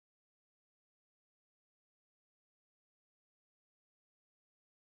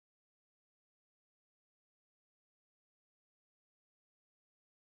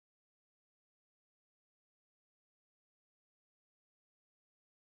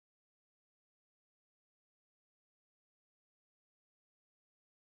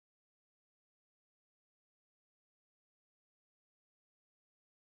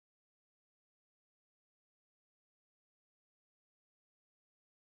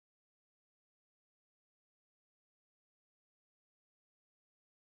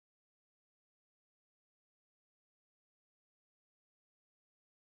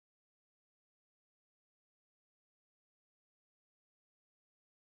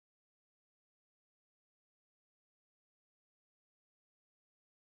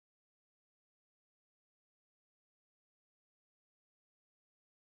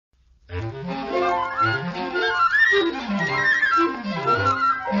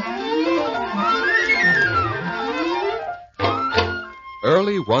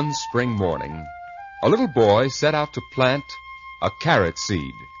Early one spring morning, a little boy set out to plant a carrot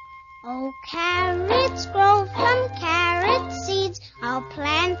seed. Oh, carrots grow from carrot seeds. I'll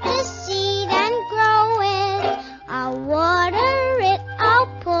plant the seed and grow it. I'll water it, I'll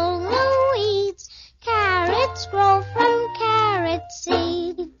pull the weeds. Carrots grow from carrot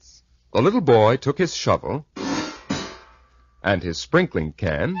seeds. The little boy took his shovel and his sprinkling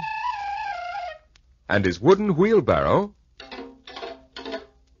can and his wooden wheelbarrow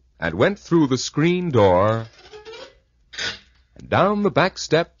and went through the screen door and down the back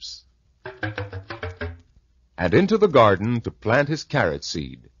steps and into the garden to plant his carrot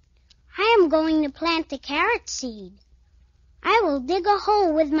seed. I am going to plant the carrot seed. I will dig a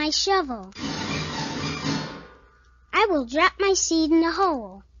hole with my shovel. I will drop my seed in the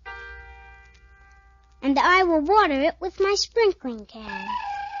hole. And I will water it with my sprinkling can.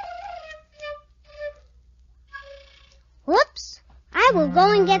 Whoops! I will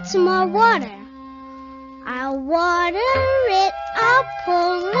go and get some more water. I'll water it, I'll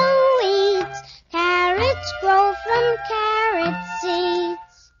pull the weeds. Carrots grow from carrot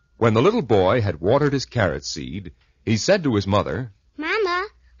seeds. When the little boy had watered his carrot seed, he said to his mother, Mama,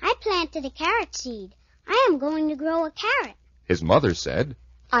 I planted a carrot seed. I am going to grow a carrot. His mother said,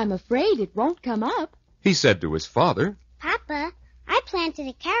 I'm afraid it won't come up. He said to his father, Papa, I planted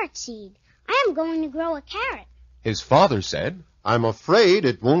a carrot seed. I am going to grow a carrot. His father said, I'm afraid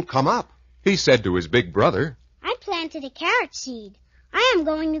it won't come up. He said to his big brother, I planted a carrot seed. I am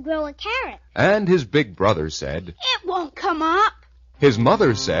going to grow a carrot. And his big brother said, It won't come up. His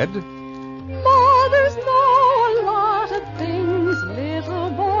mother said, Mothers know a lot of things little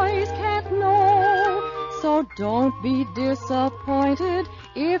boys can't know. So don't be disappointed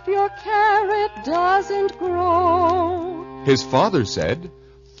if your carrot doesn't grow. His father said,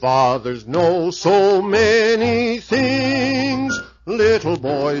 Fathers know so many things little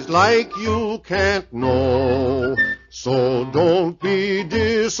boys like you can't know. So don't be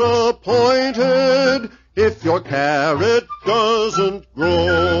disappointed if your carrot doesn't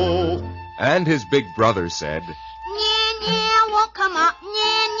grow. And his big brother said, Nya, won't come up.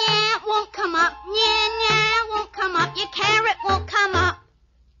 Nya, won't come up. Nya, won't come up. Your carrot won't come up.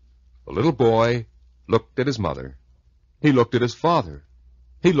 The little boy looked at his mother. He looked at his father.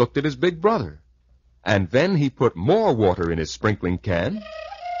 He looked at his big brother. And then he put more water in his sprinkling can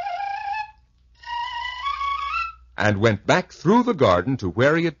and went back through the garden to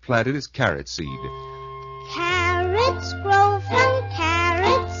where he had planted his carrot seed. Carrots grow from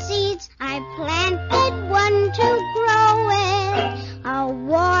carrot seeds. I planted one to grow it. I'll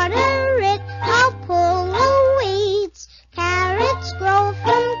water it, I'll pull the weeds. Carrots grow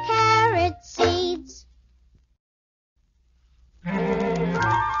from carrot seeds.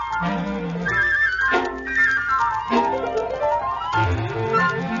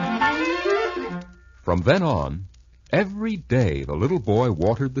 From then on, every day the little boy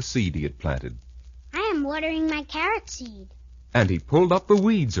watered the seed he had planted, I am watering my carrot seed. and he pulled up the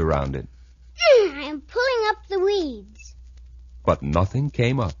weeds around it. I am pulling up the weeds. But nothing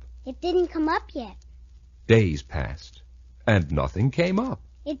came up. It didn't come up yet. Days passed, and nothing came up.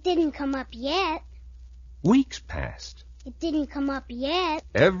 It didn't come up yet. Weeks passed. It didn't come up yet.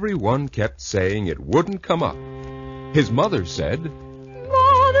 Everyone kept saying it wouldn't come up. His mother said,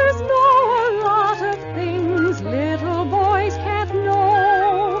 Mothers know a lot of things little boys can't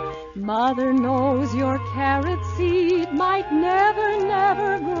know. Mother knows your carrot seed might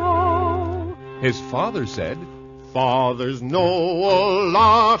never grow. His father said, Fathers know a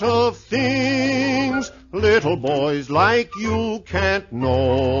lot of things little boys like you can't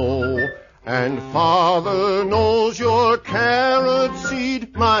know. And Father knows your carrot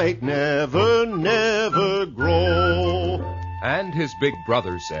seed might never grow. and his big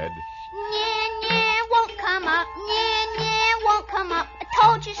brother said, Nya, won't come up. Nya, won't come up. I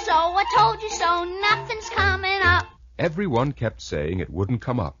told you so, nothing's coming up. Everyone kept saying it wouldn't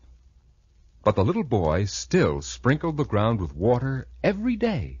come up. But the little boy still sprinkled the ground with water every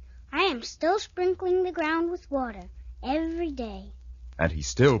day. I am still sprinkling the ground with water every day. And he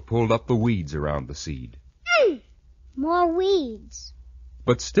still pulled up the weeds around the seed. More weeds.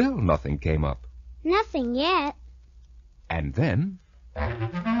 But still nothing came up. Nothing yet. And then,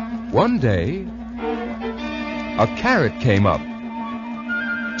 one day, a carrot came up,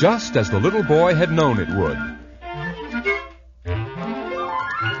 just as the little boy had known it would.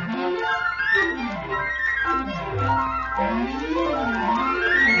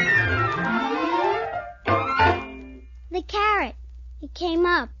 The carrot. It came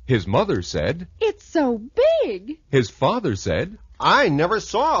up. His mother said. It's so big. His father said. I never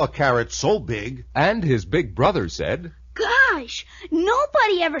saw a carrot so big. And his big brother said. Gosh,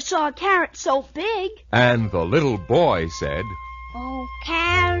 nobody ever saw a carrot so big. And the little boy said. Oh,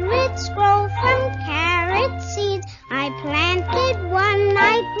 carrots grow